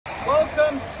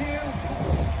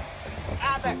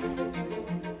ABaC.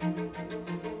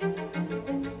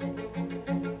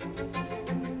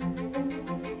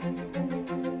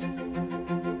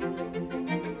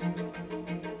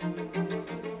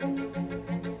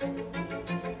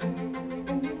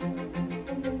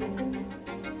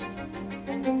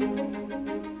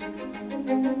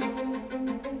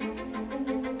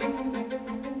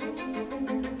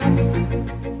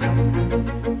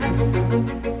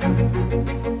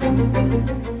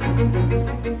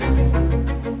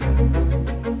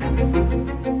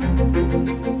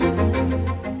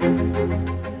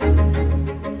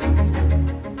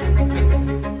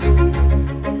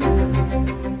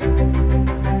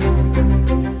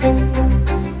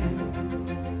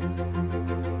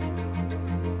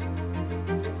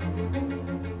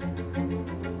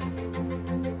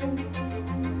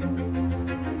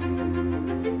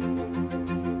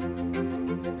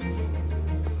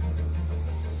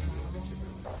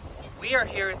 We are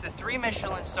here at the 3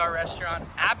 Michelin star restaurant,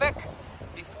 ABaC.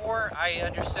 Before I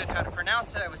understood how to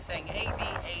pronounce it, I was saying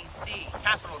ABaC,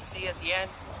 capital C at the end,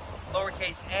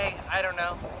 lowercase a, I don't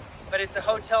know. But it's a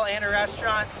hotel and a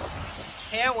restaurant.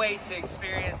 Can't wait to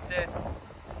experience this.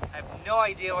 I have no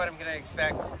idea what I'm gonna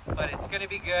expect, but it's gonna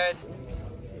be good.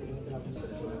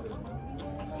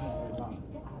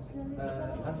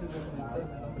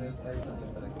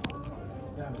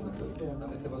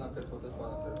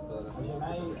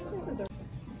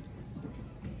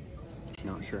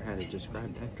 Not sure how to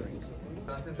describe that drink.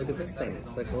 Look at this thing, it's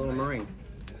like a little meringue.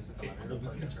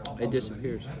 It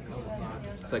disappears.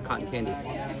 It's like cotton candy.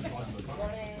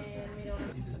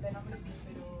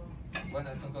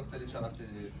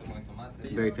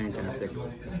 Very fantastic.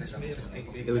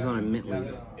 It was on a mint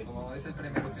leaf.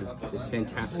 This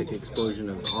fantastic explosion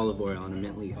of olive oil on a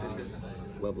mint leaf.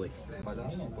 Lovely.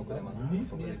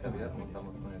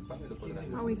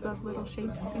 Always love little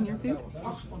shapes in your food.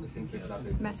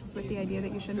 Messes with the idea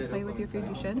that you shouldn't play with your food,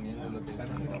 you should.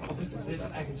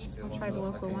 I'll try the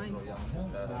local wine.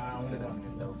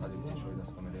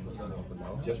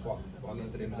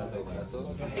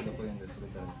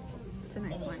 It's a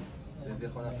nice wine.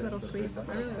 It's a little sweet. I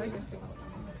really like it.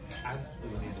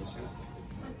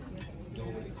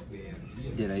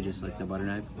 Did I just like the butter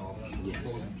knife?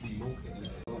 Yes.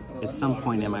 At some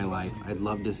point in my life, I'd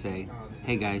love to say,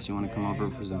 hey guys, you want to come over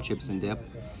for some chips and dip?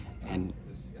 And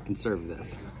serve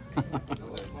this. So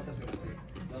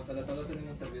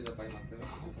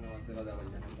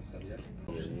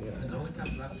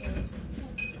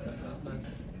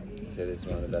this is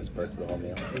one of the best parts of the whole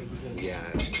meal. Yeah.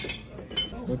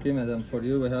 Okay, madam, for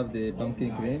you we have the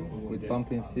pumpkin cream with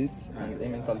pumpkin seeds and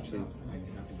emmental cheese.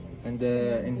 And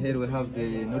in here we have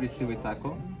the nori seaweed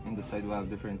taco. In the side we have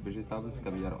different vegetables,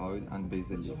 caviar oil and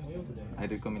basil leaves. I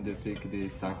recommend you take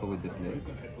this taco with the plate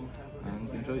and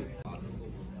enjoy it.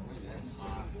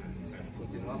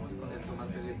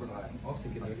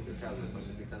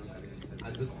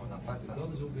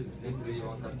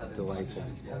 Delightful.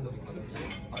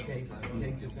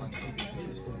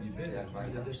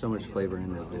 There's so much flavor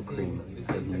in that little cream.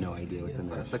 I have no idea what's in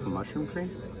there. It's like a mushroom cream?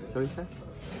 Is that what you said?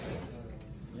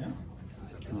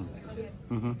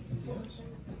 Mm-hmm.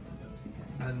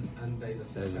 That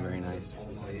is very nice.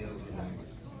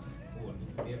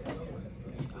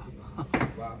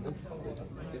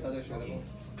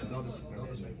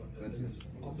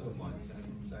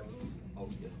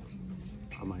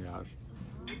 Oh my gosh.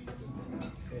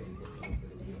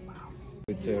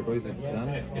 With roasted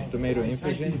clams, tomato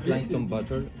infusion, plankton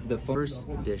butter. The first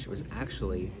dish was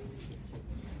actually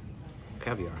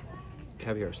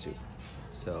caviar soup.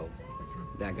 So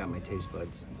that got my taste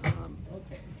buds.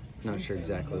 Not sure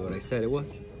exactly what I said it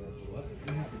was,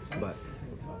 but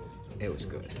it was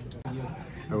good.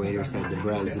 Our waiter said the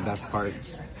bread is the best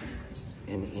part,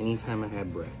 and anytime I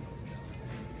have bread,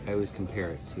 I always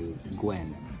compare it to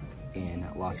Gwen in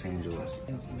Los Angeles.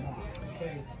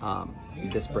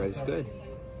 This bread is good.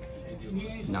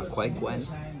 Not quite Gwen,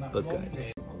 but good.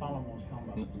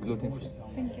 Gluten free.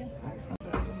 Thank you.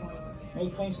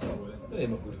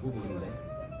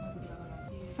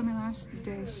 So my last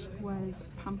dish was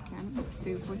pumpkin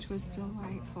soup, which was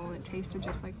delightful. It tasted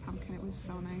just like pumpkin. It was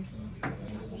so nice.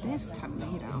 This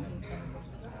tomato,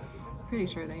 pretty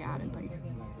sure they added like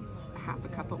half a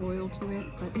cup of oil to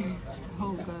it, but it is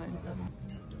so good.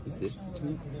 Is this the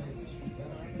tomato?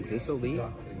 Is this a leaf?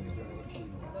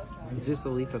 Is this a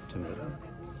leaf of tomato?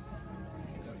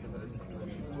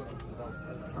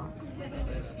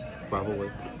 Probably.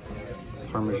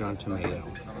 Parmesan tomato.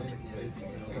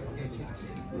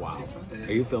 Wow.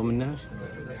 Are you filming that?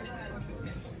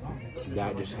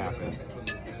 That just happened.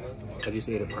 I just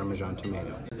ate a Parmesan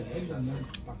tomato.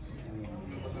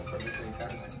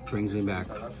 Brings me back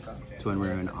to when we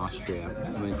were in Austria.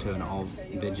 I went to an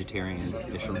all-vegetarian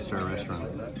Michelin star restaurant.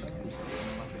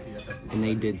 And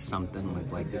they did something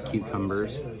with like the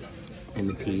cucumbers and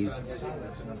the peas.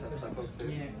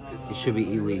 It should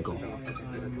be illegal.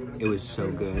 It was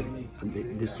so good.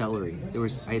 The celery.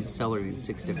 I had celery in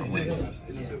 6 different ways.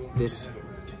 This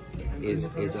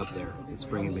is up there. It's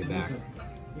bringing me back.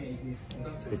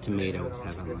 The tomato was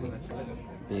heavenly.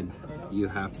 Babe, you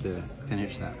have to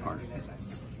finish that part.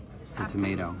 The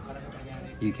tomato.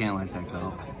 You can't let that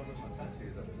go.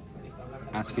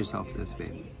 Ask yourself this,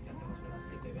 babe.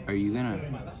 Are you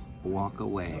gonna walk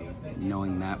away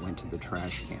knowing that went to the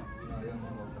trash can?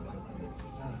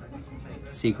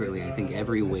 Secretly, I think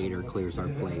every waiter clears our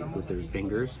plate with their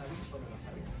fingers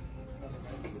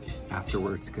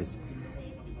afterwards, because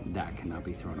that cannot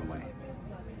be thrown away.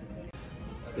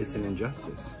 It's an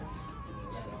injustice.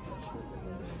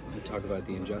 We talk about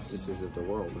the injustices of the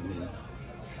world. I mean,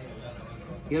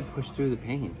 you gotta push through the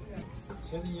pain.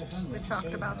 We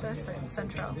talked about this at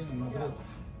Central.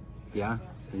 Yeah,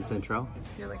 in Central.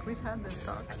 You're like, we've had this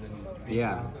talk.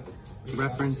 Yeah.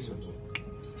 Reference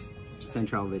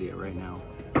Central video right now.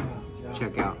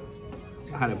 Check out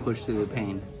how to push through the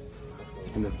pain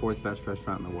in the 4th best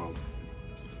restaurant in the world.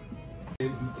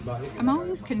 I'm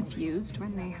always confused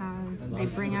when they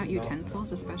bring out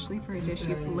utensils, especially for a dish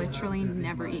you've literally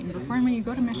never eaten before. And when you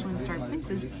go to Michelin star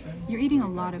places, you're eating a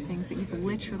lot of things that you've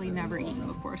literally never eaten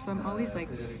before. So I'm always like,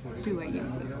 do I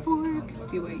use the fork?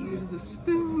 Do I use the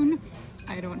spoon?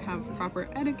 I don't have proper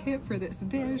etiquette for this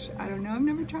dish. I don't know, I've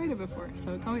never tried it before.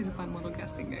 So it's always a fun little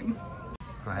guessing game.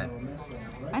 Go ahead.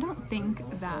 I don't think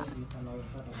that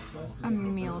a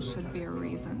meal should be a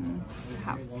reason to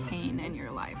have pain in your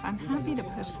life. I'm happy to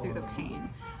push through the pain,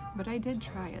 but I did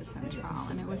try at Central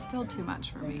and it was still too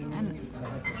much for me. And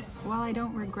while I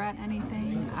don't regret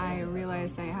anything, I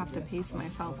realized I have to pace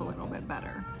myself a little bit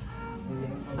better.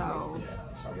 So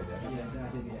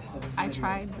I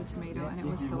tried the tomato and it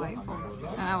was delightful.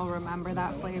 And I will remember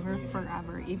that flavor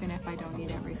forever, even if I don't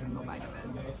eat every single bite of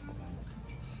it.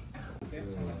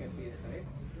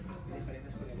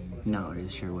 Not really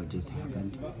sure what just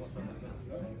happened,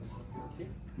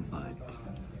 but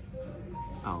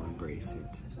I'll embrace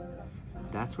it.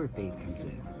 That's where faith comes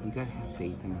in. You gotta have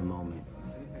faith in the moment,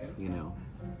 you know?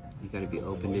 You gotta be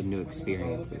open to new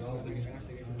experiences.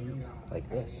 Like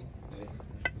this.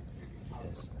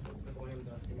 This.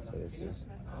 So this is...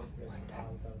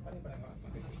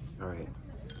 Alright.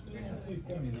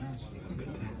 Look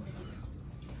at that.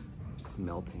 It's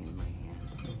melting in my hand.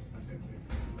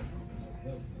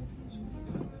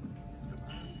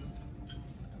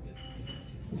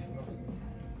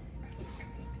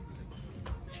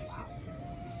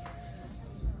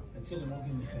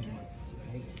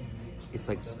 It's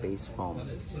like space foam.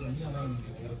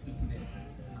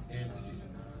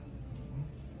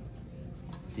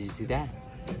 Did you see that?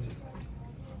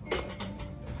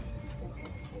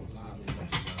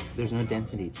 There's no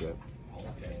density to it.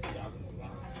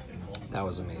 That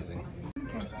was amazing.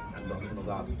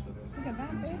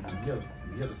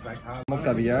 More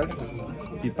caviar,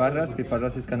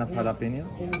 piparras is kind of jalapeno.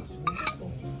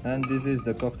 And this is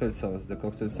the cocktail sauce. The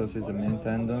cocktail sauce is the mint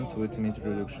tendons with meat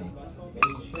reduction.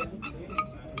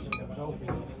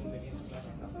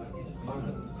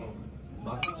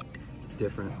 It's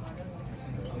different.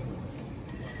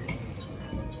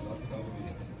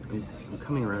 I'm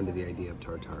coming around to the idea of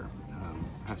tartare.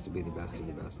 Has to be the best of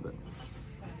the best, but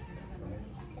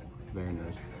very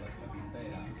nice.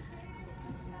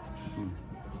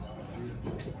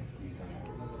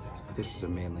 This is a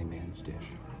manly man's dish.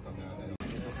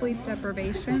 Sleep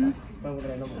deprivation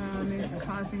is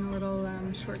causing a little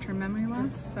short-term memory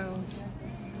loss. So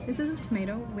this is a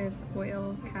tomato with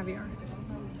oil caviar.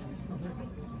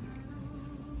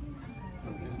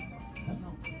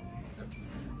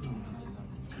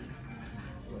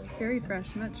 Very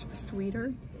fresh, much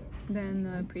sweeter than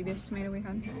the previous tomato we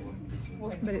had,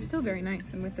 but it's still very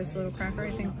nice. And with this little cracker, I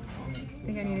think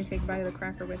I need to take a bite of the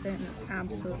cracker with it, and it's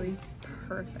absolutely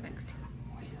perfect.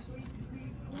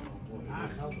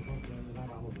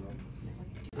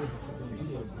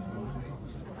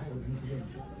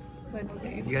 Let's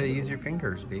see. You gotta use your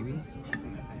fingers, baby.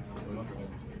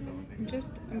 I'm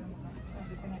just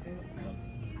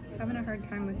having a hard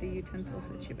time with the utensil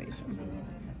situation.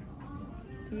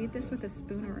 Do you eat this with a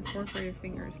spoon or a fork or your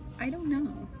fingers? I don't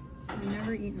know. I've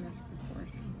never eaten this before.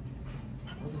 So.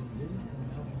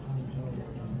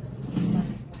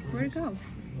 Where'd it go?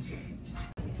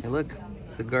 Hey, look,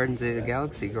 it's the Guardians of the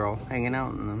Galaxy girl hanging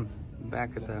out in the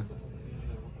back of the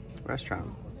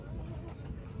restaurant.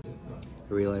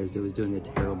 I realized I was doing a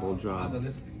terrible job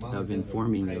of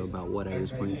informing you about what I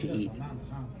was going to eat.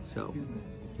 So,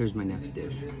 here's my next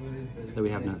dish that we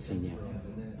have not seen yet.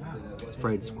 It's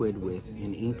fried squid with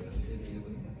an ink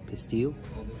pastil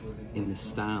in the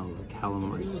style of a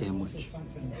calamari sandwich.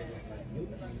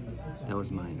 That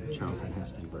was my Charlton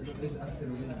Heston version.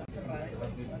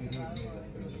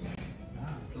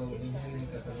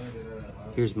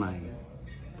 Here's my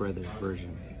brother's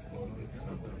version.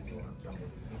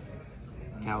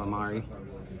 Calamari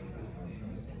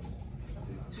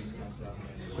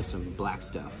with some black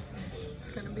stuff.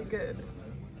 It's gonna be good.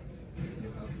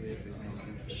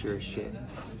 Sure as shit.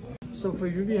 So for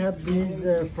you, we have these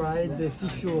fried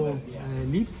seashore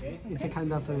leaves. It's a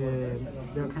kind of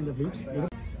they're kind of leaves.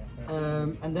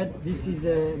 And that this is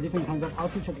different kinds of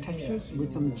artichoke textures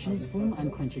with some cheese foam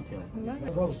and crunchy tail.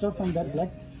 We'll start from that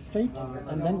black plate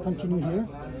and then continue here.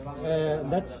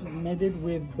 That's made it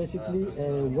with basically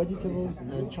vegetable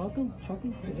chocolate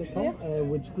is it called? Yeah.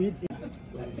 With squid.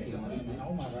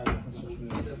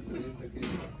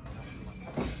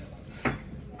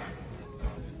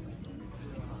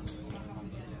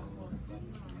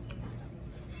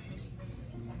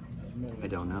 I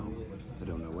don't know. I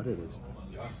don't know what it is.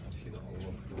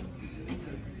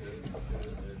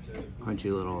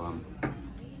 Crunchy little,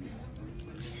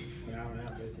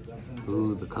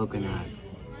 ooh, the coconut.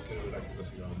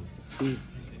 See,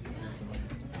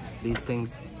 these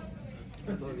things,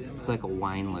 it's like a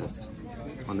wine list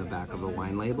on the back of a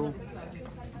wine label.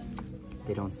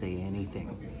 They don't say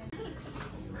anything.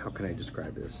 How can I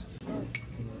describe this?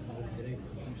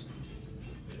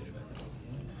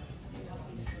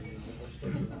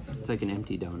 It's like an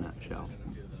empty donut shell.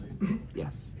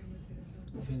 Yes.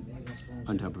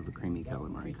 On top of a creamy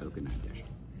calamari coconut dish.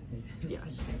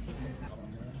 Yes.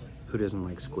 Who doesn't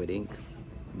like squid ink?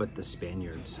 But the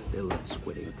Spaniards, they love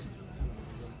squid ink.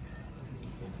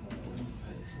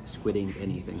 Squid ink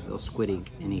anything. They'll squid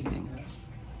ink anything.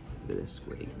 Look at this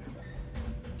squid ink.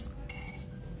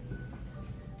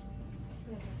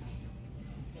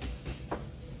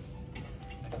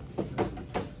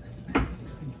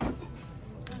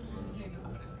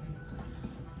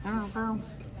 Ow,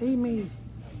 eat me.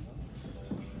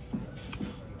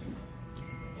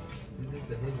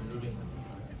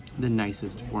 The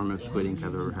nicest form of squid ink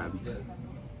I've ever had.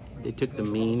 They took the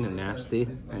mean and nasty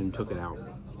and took it out.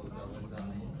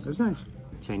 It was nice.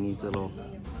 Chinese little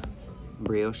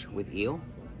brioche with eel.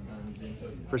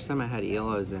 First time I had eel,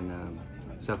 I was in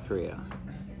South Korea.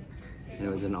 And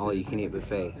it was an all-you-can-eat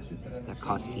buffet that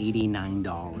cost $89.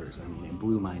 I mean, it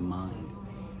blew my mind.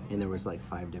 And there was like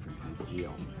 5 different kinds of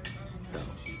eel. So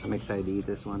I'm excited to eat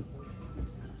this one.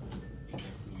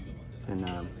 It's in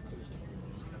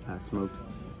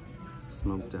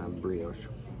smoked brioche.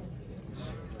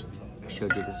 I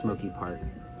showed you the smoky part.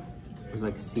 It was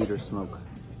like a cedar smoke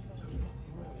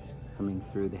coming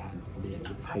through. They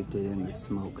piped it in the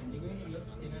smoke.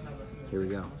 Here we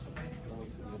go.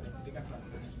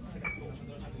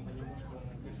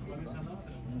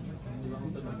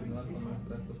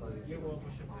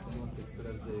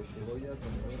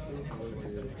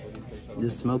 The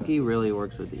smoky really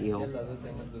works with the eel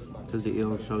because the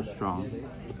eel is so strong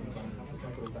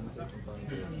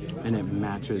and it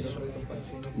matches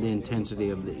the intensity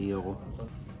of the eel.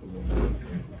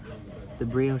 The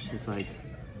brioche is like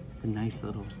a nice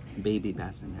little baby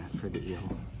bassinet for the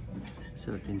eel,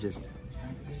 so it can just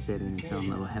sit in its own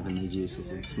little heavenly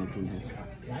juices and smokiness.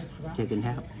 Take a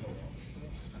nap.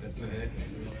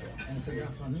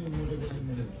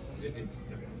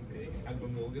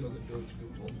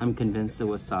 I'm convinced the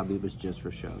wasabi was just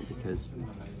for show because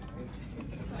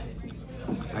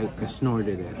I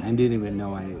snorted it. I didn't even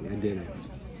know I did it.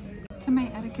 To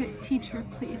my etiquette teacher,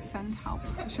 please send help.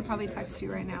 I should probably text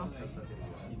you right now.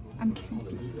 I'm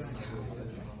confused.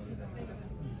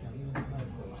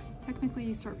 Technically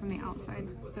you start from the outside,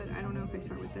 but I don't know if I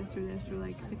start with this, or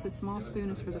like if the small spoon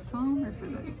is for the foam or for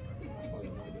the...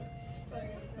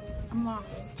 I'm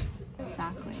lost.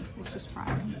 Exactly. It's just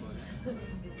fried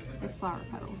with flower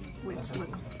petals, which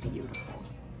look beautiful.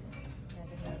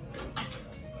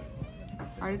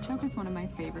 Artichoke is one of my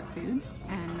favorite foods,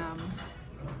 and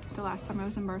the last time I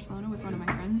was in Barcelona with one of my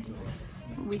friends,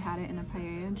 we had it in a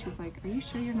paella, and she's like, "Are you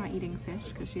sure you're not eating fish?"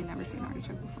 Because she had never seen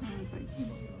artichoke before. I was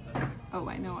like, "Oh,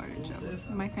 I know artichoke."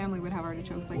 My family would have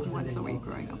artichokes like once a week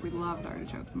growing up. We loved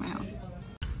artichokes in my house.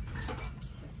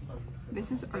 This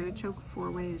is artichoke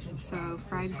 4 ways, so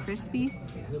fried crispy,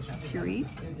 puree,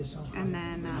 and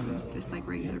then just like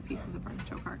regular pieces of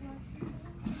artichoke heart.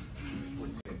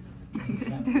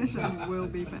 This dish I will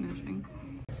be finishing.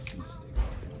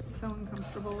 So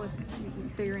uncomfortable with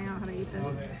figuring out how to eat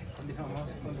this.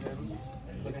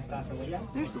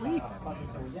 There's the leaf.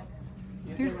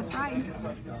 Here's the fried.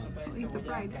 I'll eat the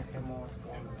fried.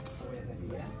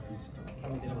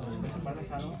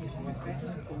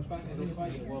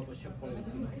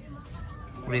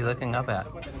 What are you looking up at?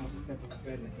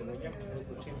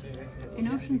 In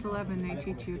Ocean's 11, they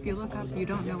teach you, if you look up, you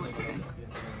don't know what to think.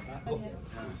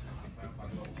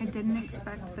 I didn't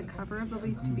expect the cover of the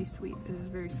leaf to be sweet. It is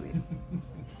very sweet.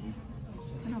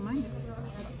 I don't mind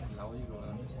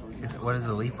it. What is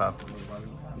the leaf of?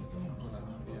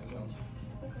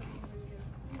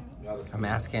 I'm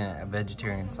asking a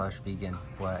vegetarian / vegan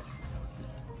what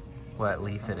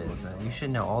leaf it is. You should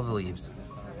know all the leaves.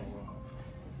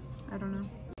 I don't know.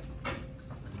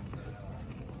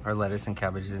 Are lettuce and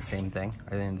cabbage the same thing?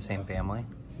 Are they in the same family?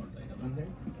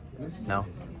 No?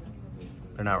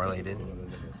 They're not related?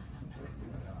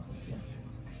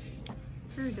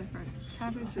 Very different.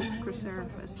 Cabbage is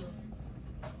cruciferous.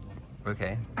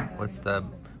 Okay. What's the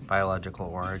biological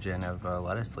origin of a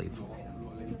lettuce leaf?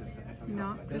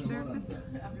 Not cruciferous?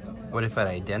 What if it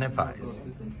identifies?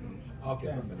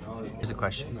 Here's a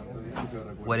question.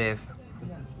 What if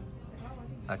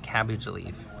a cabbage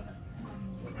leaf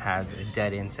has a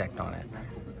dead insect on it?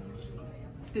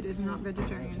 It is not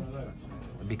vegetarian.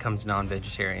 It becomes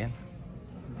non-vegetarian.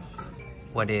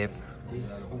 What if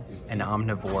an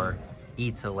omnivore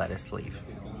eats a lettuce leaf?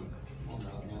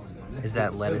 Is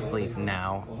that lettuce leaf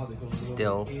now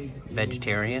still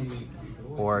vegetarian,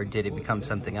 or did it become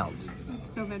something else? It's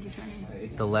still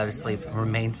vegetarian. The lettuce leaf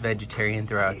remains vegetarian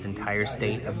throughout its entire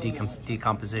state of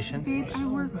decomposition? Babe, I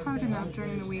work hard enough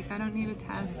during the week. I don't need a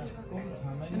test.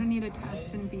 I don't need a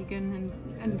test in vegan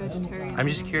and vegetarian. I'm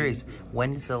just curious,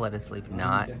 when does the lettuce leaf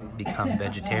not become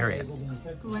vegetarian?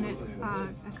 When it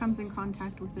comes in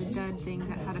contact with a dead thing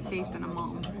that had a face and a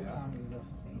mom.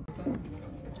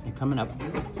 And coming up,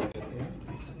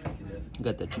 we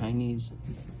got the Chinese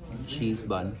cheese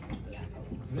bun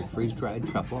with freeze-dried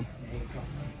truffle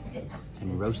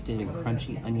and roasted and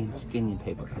crunchy onion skin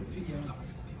paper.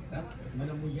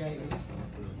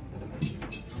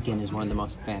 Skin is one of the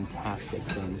most fantastic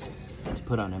things to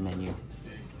put on a menu.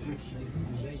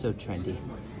 It's so trendy.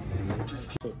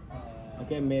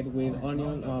 Okay, made with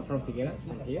onion from Figueras,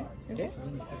 from here, okay?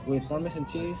 With Parmesan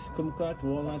cheese, kumquat,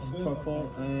 walnuts,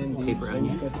 truffle, and the Paper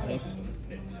onion. egg.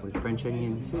 With French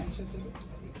onion soup.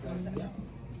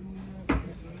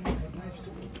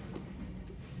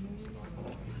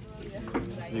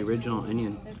 The original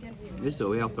onion. This is the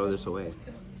way I'll throw this away.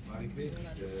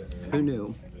 Who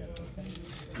knew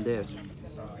this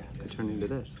could turn into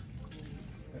this?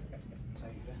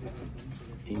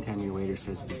 Anytime your waiter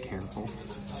says be careful,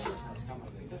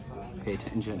 pay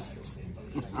attention.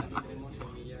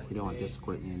 You don't want this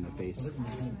squirting in the face.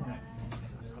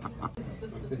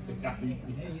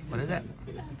 What is it?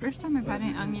 First time I've had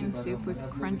an onion soup with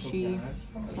crunchy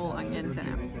whole onions in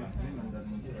it.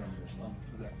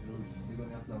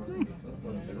 Nice.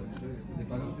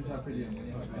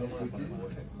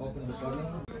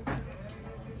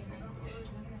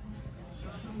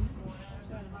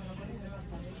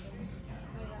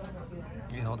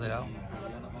 You hold it out.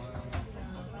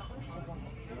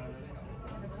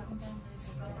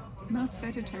 Most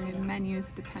vegetarian menus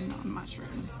depend on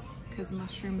mushrooms, because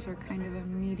mushrooms are kind of a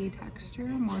meaty texture,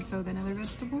 more so than other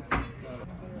vegetables.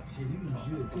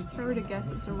 If I were to guess,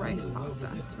 it's a rice pasta.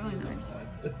 It's really nice.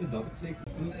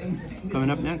 Coming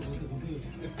up next,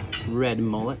 red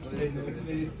mullet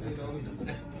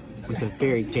with a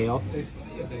fairy kale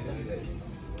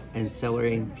and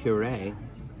celery puree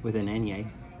with an onion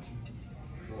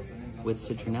with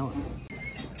citronella.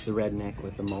 The redneck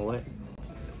with the mullet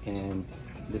and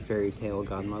the fairy tale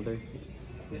godmother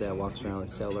that walks around with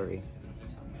celery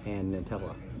and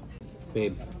Nutella.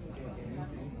 Babe,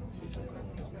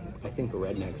 I think the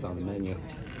redneck's on the menu.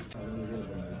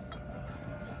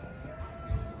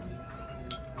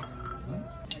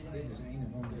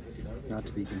 Not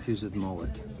to be confused with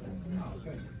mullet.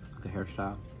 The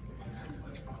hairstyle.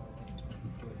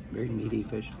 Very meaty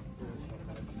fish.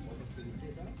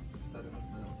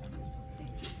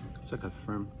 It's like a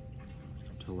firm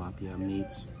tilapia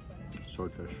meets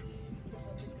swordfish.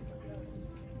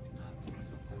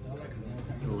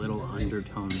 The little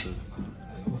undertones of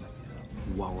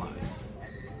walleye.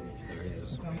 There it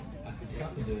is.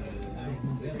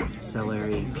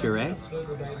 Celery puree.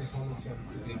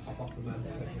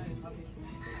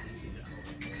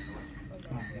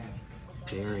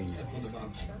 Very nice.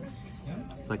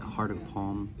 It's like a heart of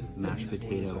palm mashed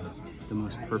potato, the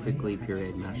most perfectly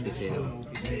pureed mashed potato,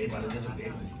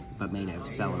 but made out of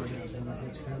celery.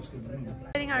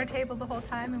 Sitting on our table the whole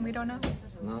time and we don't know.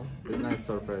 No, it's a nice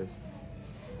surprise.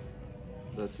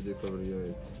 That's the cover you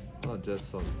ate. Oh, just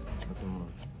salt. Nothing more.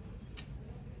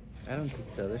 I don't think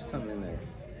so. There's something in there.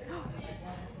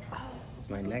 It's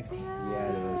my next.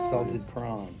 Yes, the salted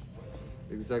prawn.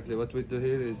 Exactly. What we do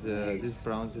here is these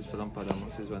prawns is from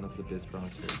Palamos. Is one of the best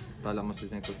prawns here. Palamos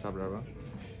is in Costa Brava.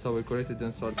 So we created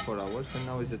in salt 4 hours, and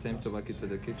now is the time to back it to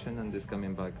the kitchen, and it's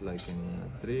coming back like in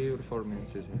 3 or 4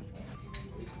 minutes. Is here.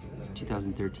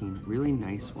 2013, really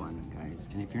nice one, guys.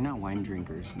 And if you're not wine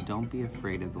drinkers, don't be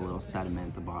afraid of the little sediment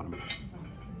at the bottom.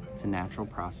 It's a natural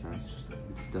process.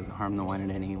 It doesn't harm the wine in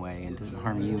any way, and doesn't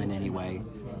harm you in any way.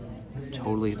 It's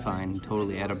totally fine,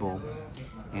 totally edible,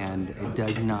 and it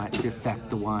does not defect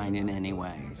the wine in any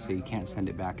way. So you can't send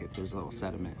it back if there's a little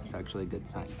sediment. It's actually a good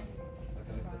sign.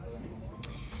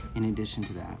 In addition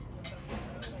to that,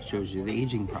 it shows you the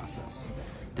aging process.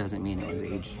 Doesn't mean it was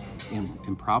aged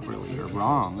improperly or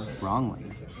wrongly.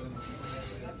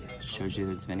 It shows you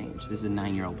that it's been aged. This is a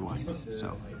 9-year-old wine,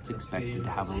 so it's expected to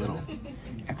have a little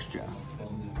extra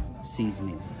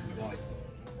seasoning.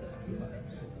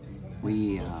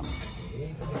 We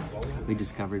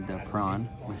discovered the prawn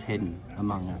was hidden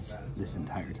among us this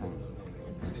entire time.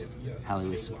 Hallie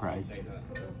was surprised.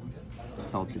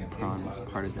 Salted prawn was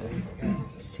part of the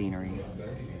scenery.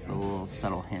 The little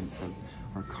subtle hints of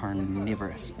our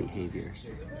carnivorous behaviors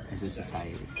as a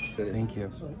society. Thank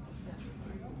you.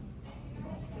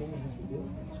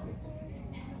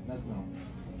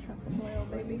 Truffle oil,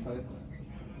 baby.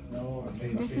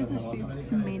 This is a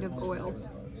soup made of oil.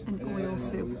 An oil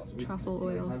soup, truffle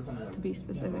oil, to be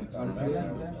specific, so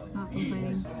not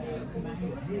complaining.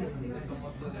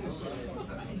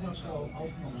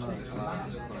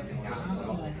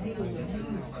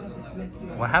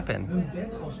 What happened?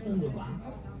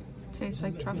 Tastes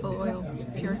like truffle oil,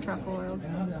 pure truffle oil.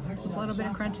 A little bit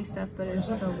of crunchy stuff, but it's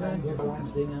so good.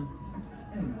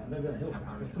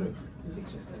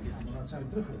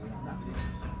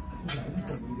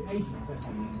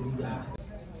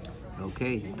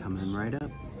 Okay, coming right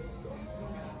up.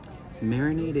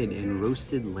 Marinated and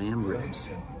roasted lamb ribs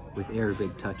with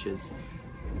Arabic touches.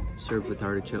 Served with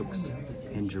artichokes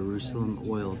and Jerusalem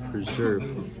oil preserved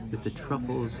with the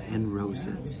truffles and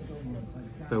roses.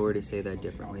 If I were to say that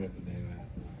differently,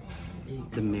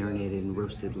 the marinated and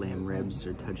roasted lamb ribs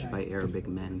are touched by Arabic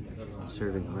men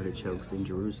serving artichokes in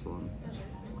Jerusalem,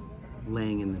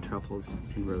 laying in the truffles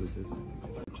and roses.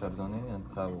 Chardonnay and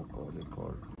Savuko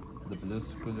liqueur. The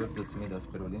blues color that's made as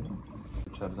perolino.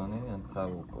 Chardonnay and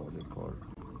Savuko liqueur.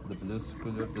 The blues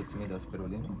color that's made as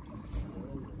perolino.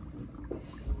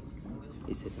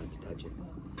 He said not to touch it.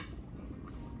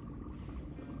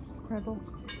 Rebel.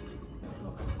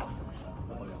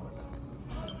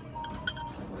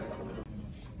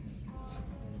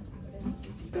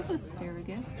 This is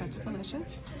asparagus, that's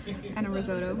delicious. And a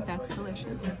risotto, that's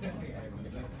delicious.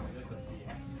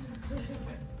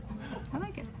 I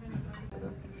like it.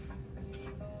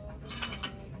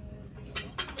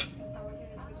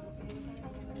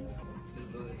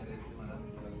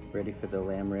 Ready for the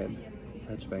lamb rib,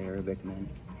 touched by Arabic men.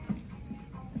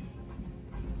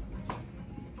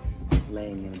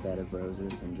 Laying in a bed of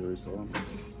roses in Jerusalem.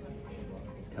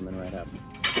 It's coming right up.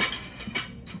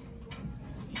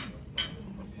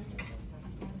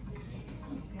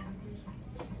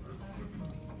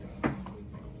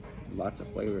 Lots of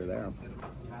flavor there.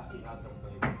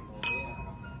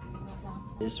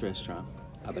 This restaurant,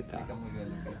 ABaC,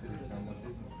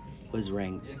 was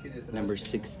ranked number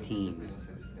 16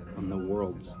 on the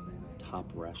world's top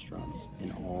restaurants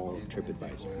in all of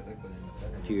TripAdvisor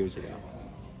a few years ago.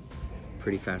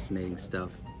 Pretty fascinating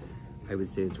stuff. I would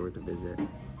say it's worth a visit. A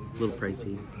little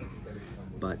pricey,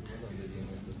 but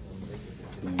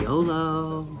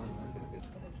YOLO!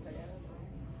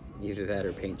 Either that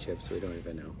or paint chips, we don't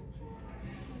even know.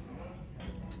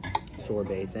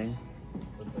 Sorbet thing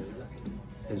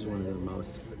is one of the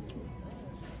most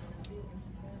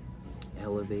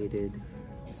elevated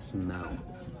smell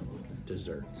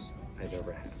desserts I've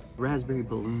ever had. Raspberry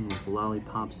balloon with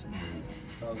lollipops and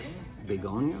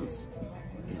begonias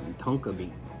and tonka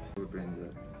bean.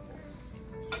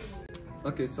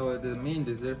 Okay, so the main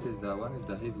dessert is that one, is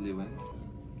the heavily wing.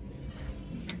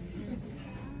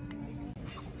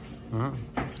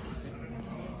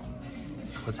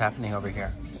 What's happening over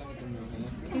here?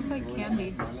 Tastes like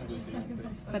candy,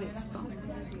 but it's foam.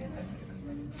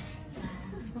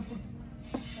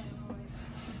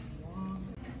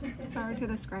 If I were to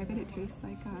describe it, it tastes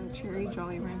like a cherry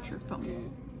Jolly Rancher foam.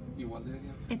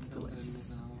 It's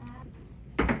delicious.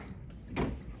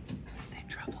 They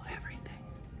truffle everything.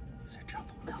 Is there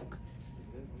truffle milk?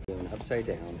 Feeling upside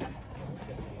down,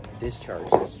 discharge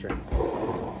this drink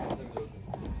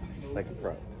like a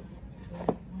pro.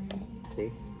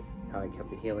 See how I kept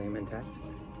the helium intact?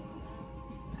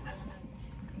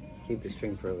 keep the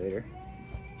string for later.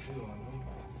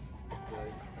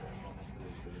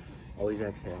 Always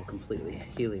exhale completely.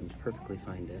 Helium's perfectly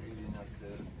fine to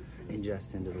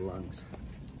ingest into the lungs.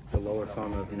 The lower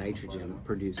form of nitrogen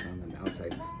produced on the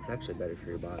outside is actually better for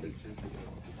your body.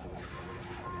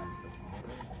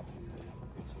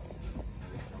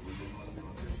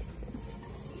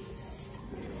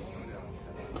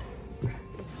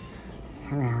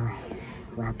 Hello,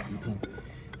 welcome to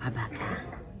ABaC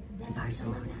in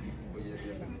Barcelona.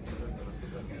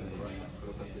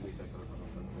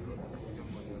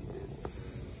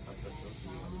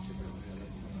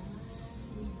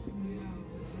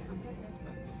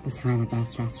 This is one of the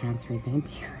best restaurants we've been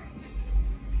to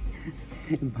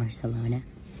in Barcelona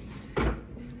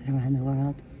and around the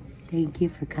world. Thank you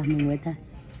for coming with us.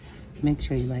 Make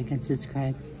sure you like and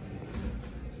subscribe.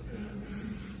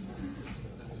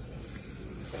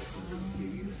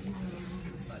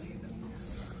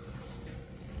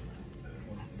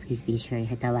 Please be sure you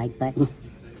hit the like button.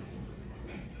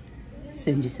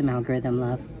 Send you some algorithm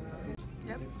love.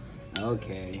 Yep.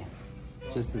 Okay,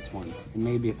 just this once, and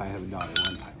maybe if I have a daughter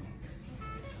one time.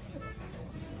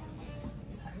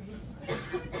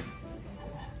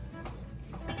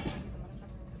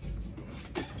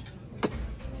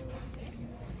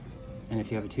 And if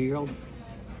you have a 2-year-old,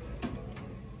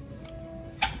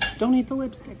 don't eat the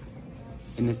lipstick.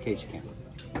 In this case, you can.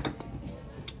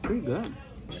 Pretty good.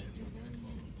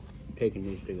 Taking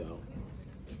these to go.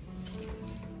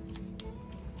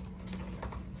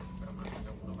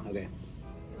 Okay.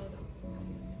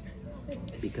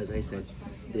 Because I said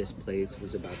this place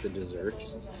was about the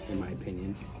desserts, in my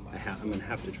opinion, I'm gonna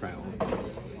have to try all of them.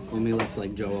 When we left,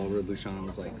 like Joel Robuchon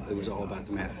was like, it was all about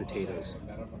the mashed potatoes.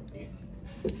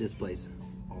 This place,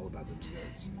 all about the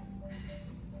desserts.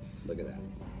 Look at that.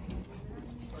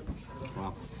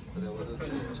 Wow.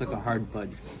 It's like a hard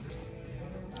fudge.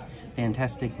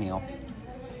 Fantastic meal.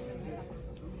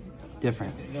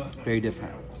 Different. Very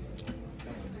different.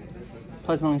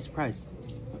 Pleasantly surprised.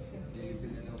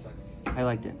 I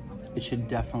liked it. It should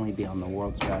definitely be on the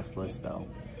world's best list though.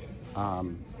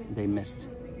 They missed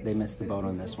the boat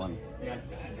on this one.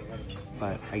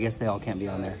 But I guess they all can't be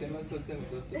on there.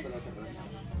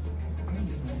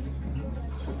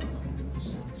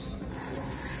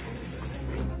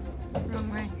 Wrong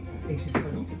way.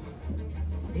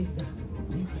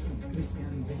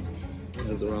 That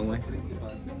was the wrong way?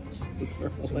 That's the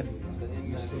wrong way.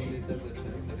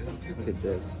 Look at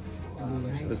this.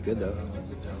 It was good though.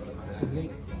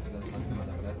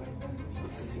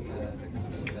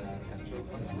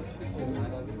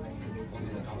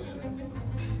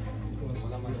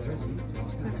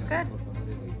 Looks good.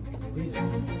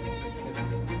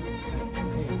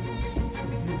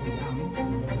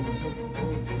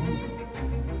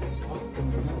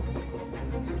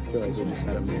 I feel like we just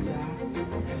had a moment.